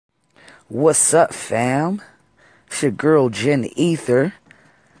What's up, fam? It's your girl Jen Ether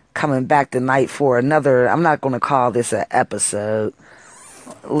coming back tonight for another. I'm not going to call this an episode.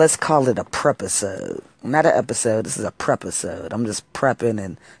 Let's call it a prepisode. Not an episode. This is a prepisode. I'm just prepping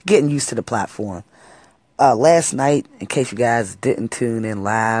and getting used to the platform. Last night, in case you guys didn't tune in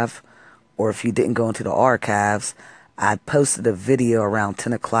live, or if you didn't go into the archives, I posted a video around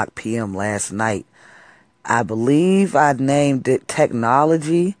 10 o'clock p.m. last night. I believe I named it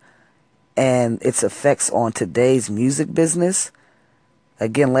Technology and its effects on today's music business.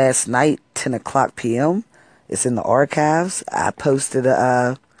 Again, last night, 10 o'clock p.m. It's in the archives. I posted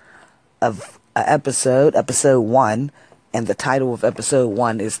a episode 1, and the title of episode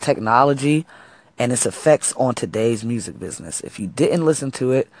 1 is Technology and its effects on today's music business. If you didn't listen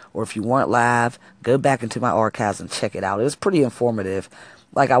to it, or if you weren't live, go back into my archives and check it out. It was pretty informative.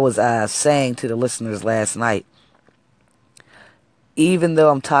 Like I was saying to the listeners last night, even though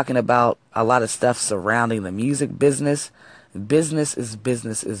I'm talking about a lot of stuff surrounding the music business, business is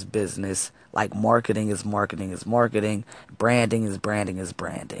business is business. Like marketing is marketing is marketing. Branding is branding is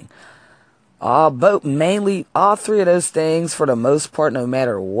branding. Mainly all three of those things, for the most part, no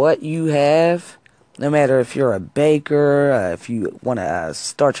matter what you have, no matter if you're a baker, if you want to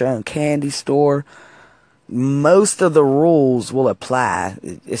start your own candy store, most of the rules will apply.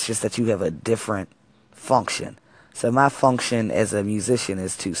 It's just that you have a different function. So my function as a musician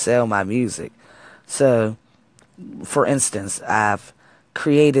is to sell my music. So, for instance, I've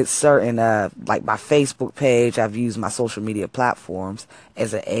created certain, like my Facebook page, I've used my social media platforms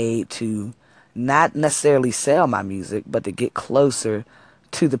as an aid to not necessarily sell my music, but to get closer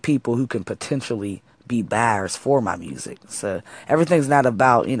to the people who can potentially be buyers for my music. So everything's not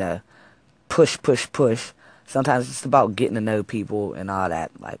about, push, push, push. Sometimes it's just about getting to know people and all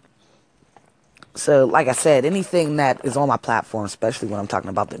that. So, like I said, anything that is on my platform, especially when I'm talking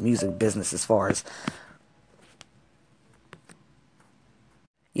about the music business especially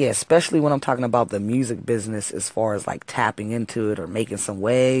when I'm talking about the music business as far as like tapping into it or making some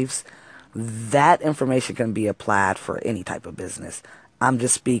waves, that information can be applied for any type of business. I'm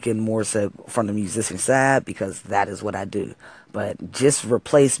just speaking more so from the musician side because that is what I do. But just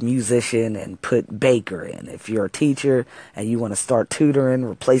replace musician and put baker in. If you're a teacher and you want to start tutoring,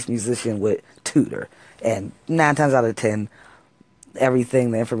 replace musician with tutor. And 9 times out of 10,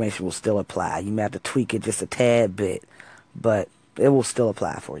 the information will still apply. You may have to tweak it just a tad bit, but it will still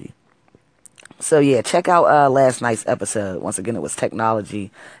apply for you. So yeah, check out last night's episode. Once again, it was technology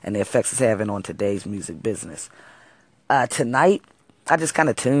and the effects it's having on today's music business. Tonight, I just kind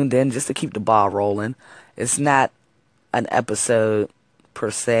of tuned in just to keep the ball rolling. It's not an episode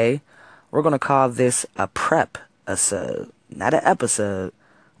per se. We're going to call this a prep episode. Not an episode,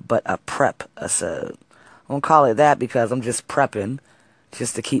 but a prep episode. I'm going to call it that because I'm just prepping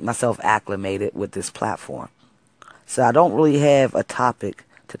just to keep myself acclimated with this platform. So I don't really have a topic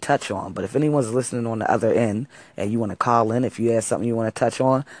to touch on, but if anyone's listening on the other end and you want to call in, if you have something you want to touch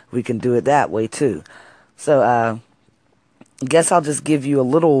on, we can do it that way too. So I guess I'll just give you a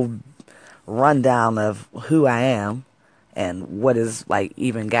little rundown of who I am and what has like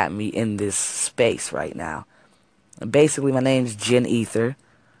even got me in this space right now. Basically, my name's Jen Ether.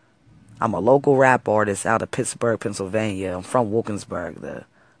 I'm a local rap artist out of Pittsburgh, Pennsylvania. I'm from Wilkinsburg.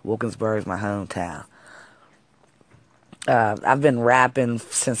 Wilkinsburg's my hometown. I've been rapping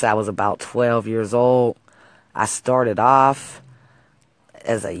since I was about 12 years old. I started off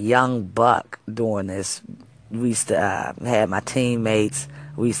as a young buck doing this. We used to have my teammates.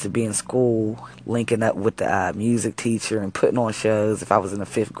 We used to be in school linking up with the music teacher and putting on shows. If I was in the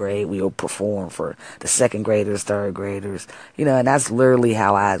 5th grade, we would perform for the 2nd graders, 3rd graders. And that's literally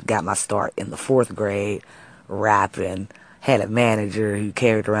how I got my start in the 4th grade, rapping. Had a manager who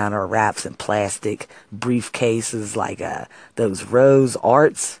carried around our raps in plastic briefcases, like those Rose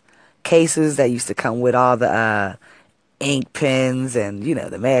Arts cases that used to come with all the ink pens and,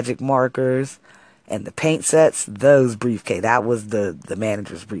 the magic markers and the paint sets. Those briefcase, that was the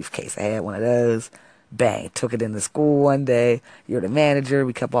manager's briefcase. I had one of those. Bang, took it into school one day. You're the manager.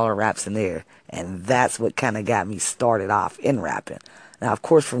 We kept all our raps in there. And that's what kind of got me started off in rapping. Now, of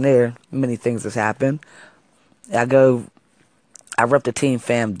course, from there, many things has happened. I rep the team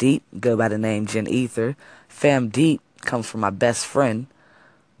Fam Deep, go by the name Jen Ether. Fam Deep comes from my best friend,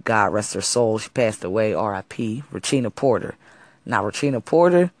 God rest her soul, she passed away, R.I.P., Regina Porter. Now, Regina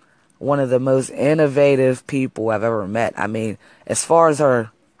Porter, one of the most innovative people I've ever met. I mean, as far as her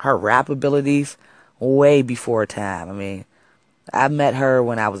rap abilities, way before her time. I mean, I met her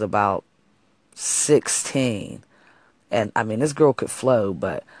when I was about 16. And, I mean, this girl could flow,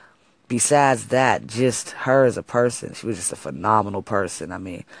 but besides that, just her as a person, she was just a phenomenal person. I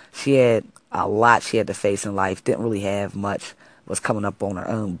mean, she had a lot she had to face in life, didn't really have much, was coming up on her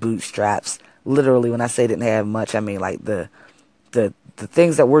own bootstraps. Literally, when I say didn't have much, I mean like the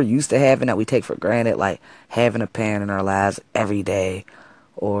things that we're used to having that we take for granted, like having a parent in our lives every day,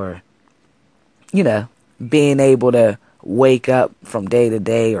 or, you know, being able to wake up from day to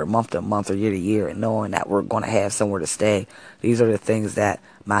day or month to month or year to year and knowing that we're going to have somewhere to stay. These are the things that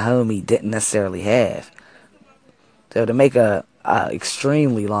my homie didn't necessarily have. So to make a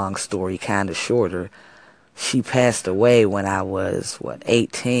extremely long story kind of shorter, she passed away when I was,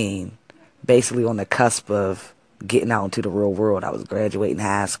 18, basically on the cusp of getting out into the real world. I was graduating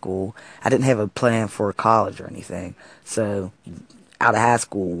high school. I didn't have a plan for college or anything. So out of high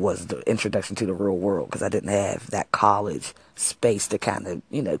school was the introduction to the real world because I didn't have that college space to kind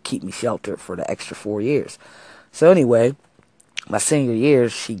of, keep me sheltered for the extra 4 years. So anyway, my senior year,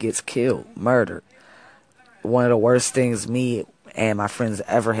 she gets killed, murdered. One of the worst things me and my friends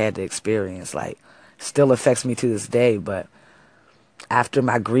ever had to experience. Like, still affects me to this day, but after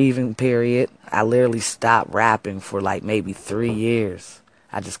my grieving period, I literally stopped rapping for like maybe 3 years.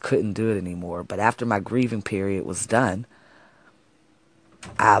 I just couldn't do it anymore. But after my grieving period was done,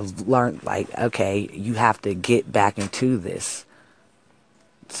 I've learned like, okay, you have to get back into this.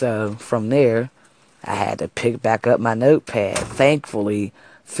 So from there, I had to pick back up my notepad. Thankfully,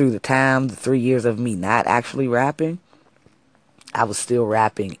 through the 3 years of me not actually rapping, I was still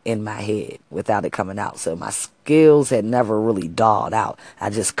rapping in my head without it coming out. So my skills had never really dulled out. I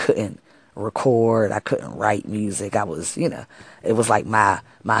just couldn't record. I couldn't write music. I was, it was like my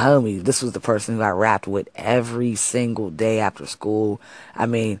homie. This was the person who I rapped with every single day after school. I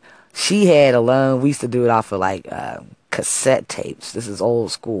mean, she had alone. We used to do it off of like cassette tapes. This is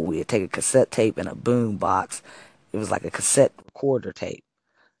old school. We'd take a cassette tape and a boom box. It was like a cassette recorder tape.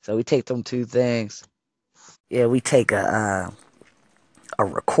 So we take them two things. Yeah, we take a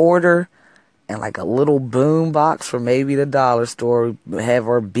recorder and like a little boom box from maybe the dollar store. We have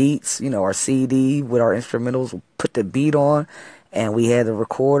our beats, our CD with our instrumentals. We'll put the beat on, and we had the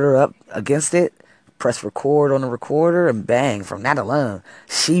recorder up against it. Press record on the recorder, and bang! From that alone,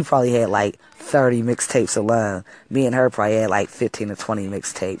 she probably had like 30 mixtapes alone. Me and her probably had like 15 to 20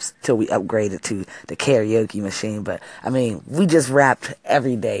 mixtapes till we upgraded to the karaoke machine. But I mean, we just rapped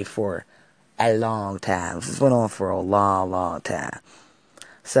every day for a long time. This went on for a long, long time.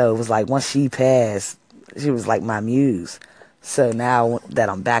 So it was like once she passed, she was like my muse. So now that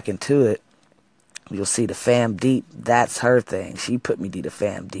I'm back into it, you'll see the Fam Deep. That's her thing. She put me to the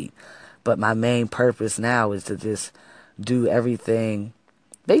Fam Deep. But my main purpose now is to just do everything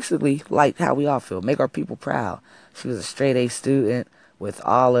basically like how we all feel. Make our people proud. She was a straight A student with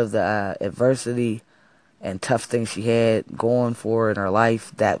all of the adversity and tough things she had going for her in her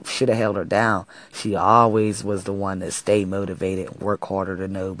life that should have held her down. She always was the one that stayed motivated, work harder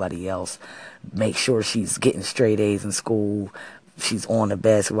than nobody else, make sure she's getting straight A's in school. She's on the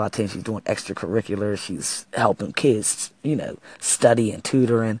basketball team. She's doing extracurricular. She's helping kids, study and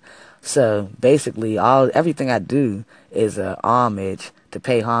tutoring. So basically, everything I do is a homage to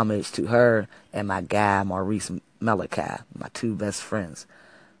pay homage to her and my guy Maurice Malachi, my two best friends.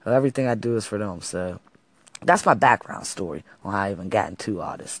 So everything I do is for them. So that's my background story on how I even got into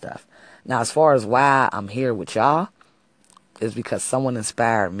all this stuff. Now, as far as why I'm here with y'all, is because someone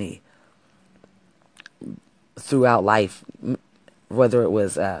inspired me throughout life, whether it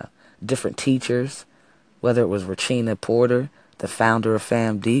was different teachers, whether it was Regina Porter, the founder of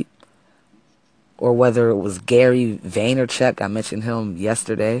Fam Deep, or whether it was Gary Vaynerchuk, I mentioned him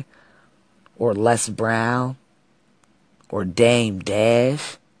yesterday, or Les Brown, or Dame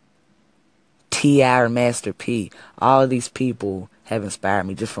Dash, T.I. or Master P. All of these people have inspired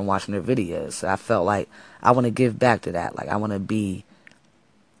me just from watching their videos. So I felt like I want to give back to that. Like, I want to be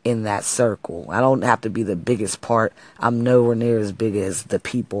in that circle. I don't have to be the biggest part. I'm nowhere near as big as the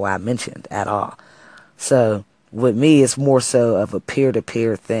people I mentioned at all. So with me, it's more so of a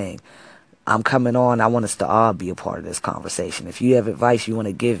peer-to-peer thing. I'm coming on. I want us to all be a part of this conversation. If you have advice you want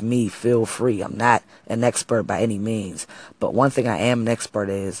to give me, feel free. I'm not an expert by any means. But one thing I am an expert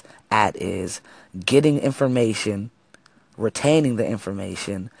is getting information, retaining the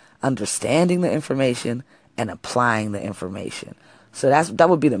information, understanding the information, and applying the information. So that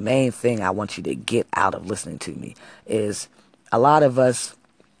would be the main thing I want you to get out of listening to me, is a lot of us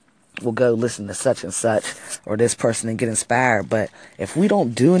will go listen to such and such or this person and get inspired. But if we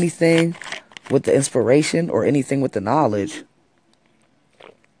don't do anything with the inspiration or anything with the knowledge,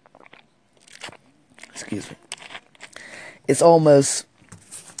 excuse me, it's almost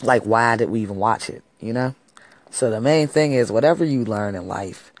like, why did we even watch it, So the main thing is, whatever you learn in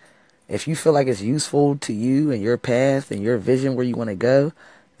life, If you feel like it's useful to you and your path and your vision where you want to go,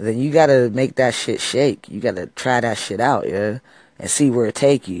 then you gotta make that shit shake. You gotta try that shit out, yeah, and see where it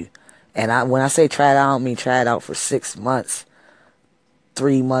take you. And when I say try it out, I don't mean try it out for 6 months,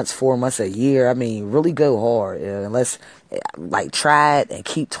 3 months, 4 months, a year. I mean, really go hard. Yeah? Unless, like, try it and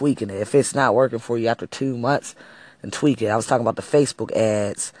keep tweaking it. If it's not working for you after 2 months, then tweak it. I was talking about the Facebook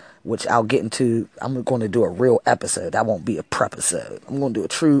ads, which I'll get into. I'm going to do a real episode. That won't be a prep episode. I'm going to do a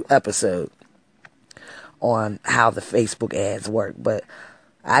true episode on how the Facebook ads work. But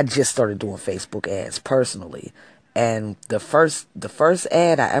I just started doing Facebook ads personally. And the first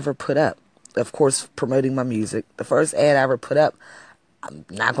ad I ever put up, of course, promoting my music, the first ad I ever put up, I'm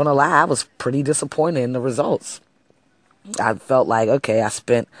not gonna lie, I was pretty disappointed in the results. I felt like, okay,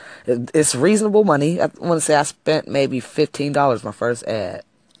 it's reasonable money. I want to say I spent maybe $15 my first ad.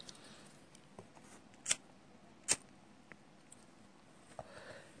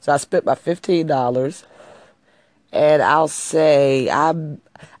 So I spent my $15, and I'll say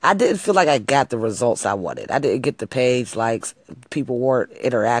I didn't feel like I got the results I wanted. I didn't get the page likes. People weren't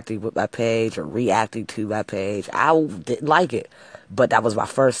interacting with my page or reacting to my page. I didn't like it, but that was my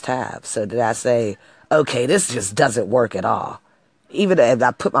first time. So did I say, okay, this just doesn't work at all? Even if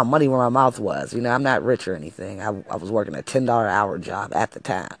I put my money where my mouth was, I'm not rich or anything. I was working a $10 an hour job at the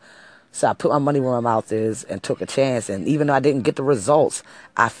time. So I put my money where my mouth is and took a chance. And even though I didn't get the results,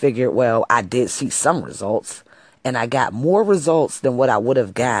 I figured, well, I did see some results. And I got more results than what I would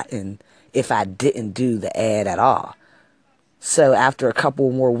have gotten if I didn't do the ad at all. So after a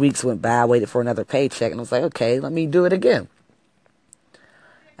couple more weeks went by, I waited for another paycheck, and I was like, okay, let me do it again.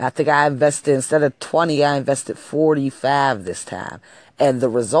 I think I invested, instead of 20, I invested 45 this time. And the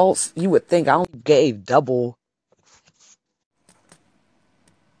results, you would think I only gave double.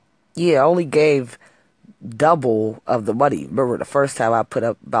 Yeah, I only gave double of the money. Remember, the first time I put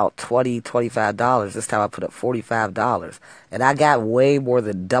up about $25. This time I put up $45. And I got way more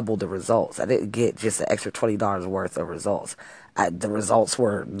than double the results. I didn't get just an extra $20 worth of results. The results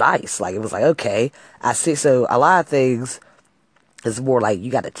were nice. Like, it was like, okay, I see. So a lot of things, it's more like you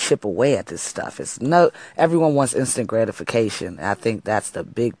got to chip away at this stuff. Everyone wants instant gratification. And I think that's the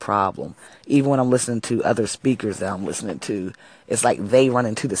big problem. Even when I'm listening to other speakers that I'm listening to, it's like they run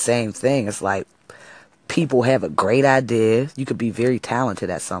into the same thing. It's like, people have a great idea. You could be very talented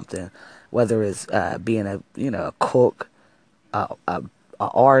at something, whether it's being a cook, a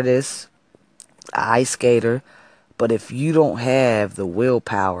artist, a ice skater. But if you don't have the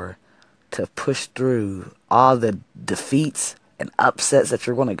willpower to push through all the defeats and upsets that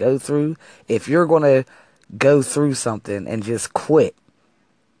you're going to go through, if you're going to go through something and just quit,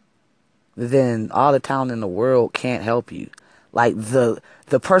 then all the talent in the world can't help you. Like, the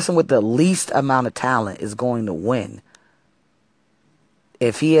person with the least amount of talent is going to win.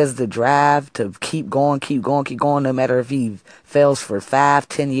 If he has the drive to keep going, keep going, keep going, no matter if he fails for 5,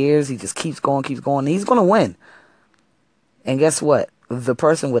 10 years, he just keeps going, he's going to win. And guess what? The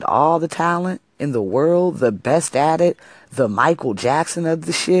person with all the talent in the world, the best at it, the Michael Jackson of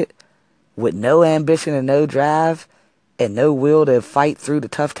the shit, with no ambition and no drive and no will to fight through the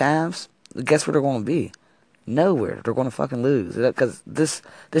tough times, guess where they're going to be? Nowhere. They're going to fucking lose. Because this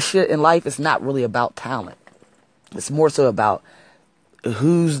shit in life is not really about talent. It's more so about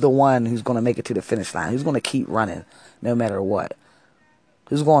who's the one who's going to make it to the finish line. Who's going to keep running no matter what.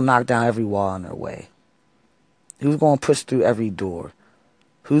 Who's going to knock down every wall in their way. Who's going to push through every door.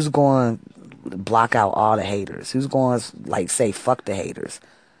 Who's going to block out all the haters. Who's going to, say fuck the haters.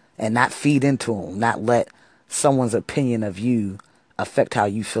 And not feed into them. Not let someone's opinion of you affect how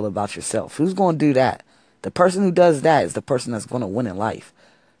you feel about yourself. Who's going to do that? The person who does that is the person that's going to win in life.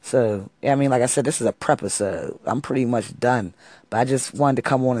 So, like I said, this is a prep episode. I'm pretty much done. But I just wanted to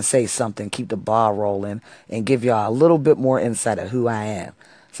come on and say something, keep the ball rolling, and give y'all a little bit more insight of who I am.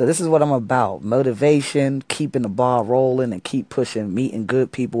 So this is what I'm about. Motivation, keeping the ball rolling, and keep pushing, meeting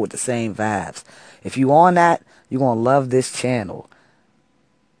good people with the same vibes. If you on that, you're going to love this channel.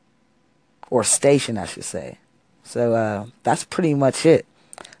 Or station, I should say. So that's pretty much it.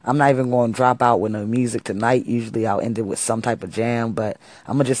 I'm not even going to drop out with no music tonight. Usually I'll end it with some type of jam, but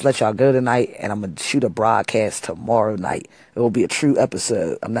I'm going to just let y'all go tonight, and I'm going to shoot a broadcast tomorrow night. It will be a true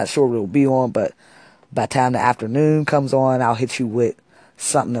episode. I'm not sure what it will be on, but by the time the afternoon comes on, I'll hit you with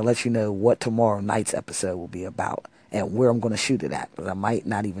something to let you know what tomorrow night's episode will be about and where I'm going to shoot it at. But I might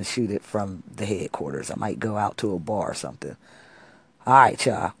not even shoot it from the headquarters. I might go out to a bar or something. All right,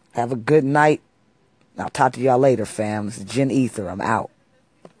 y'all. Have a good night. I'll talk to y'all later, fam. This is Gen Ether. I'm out.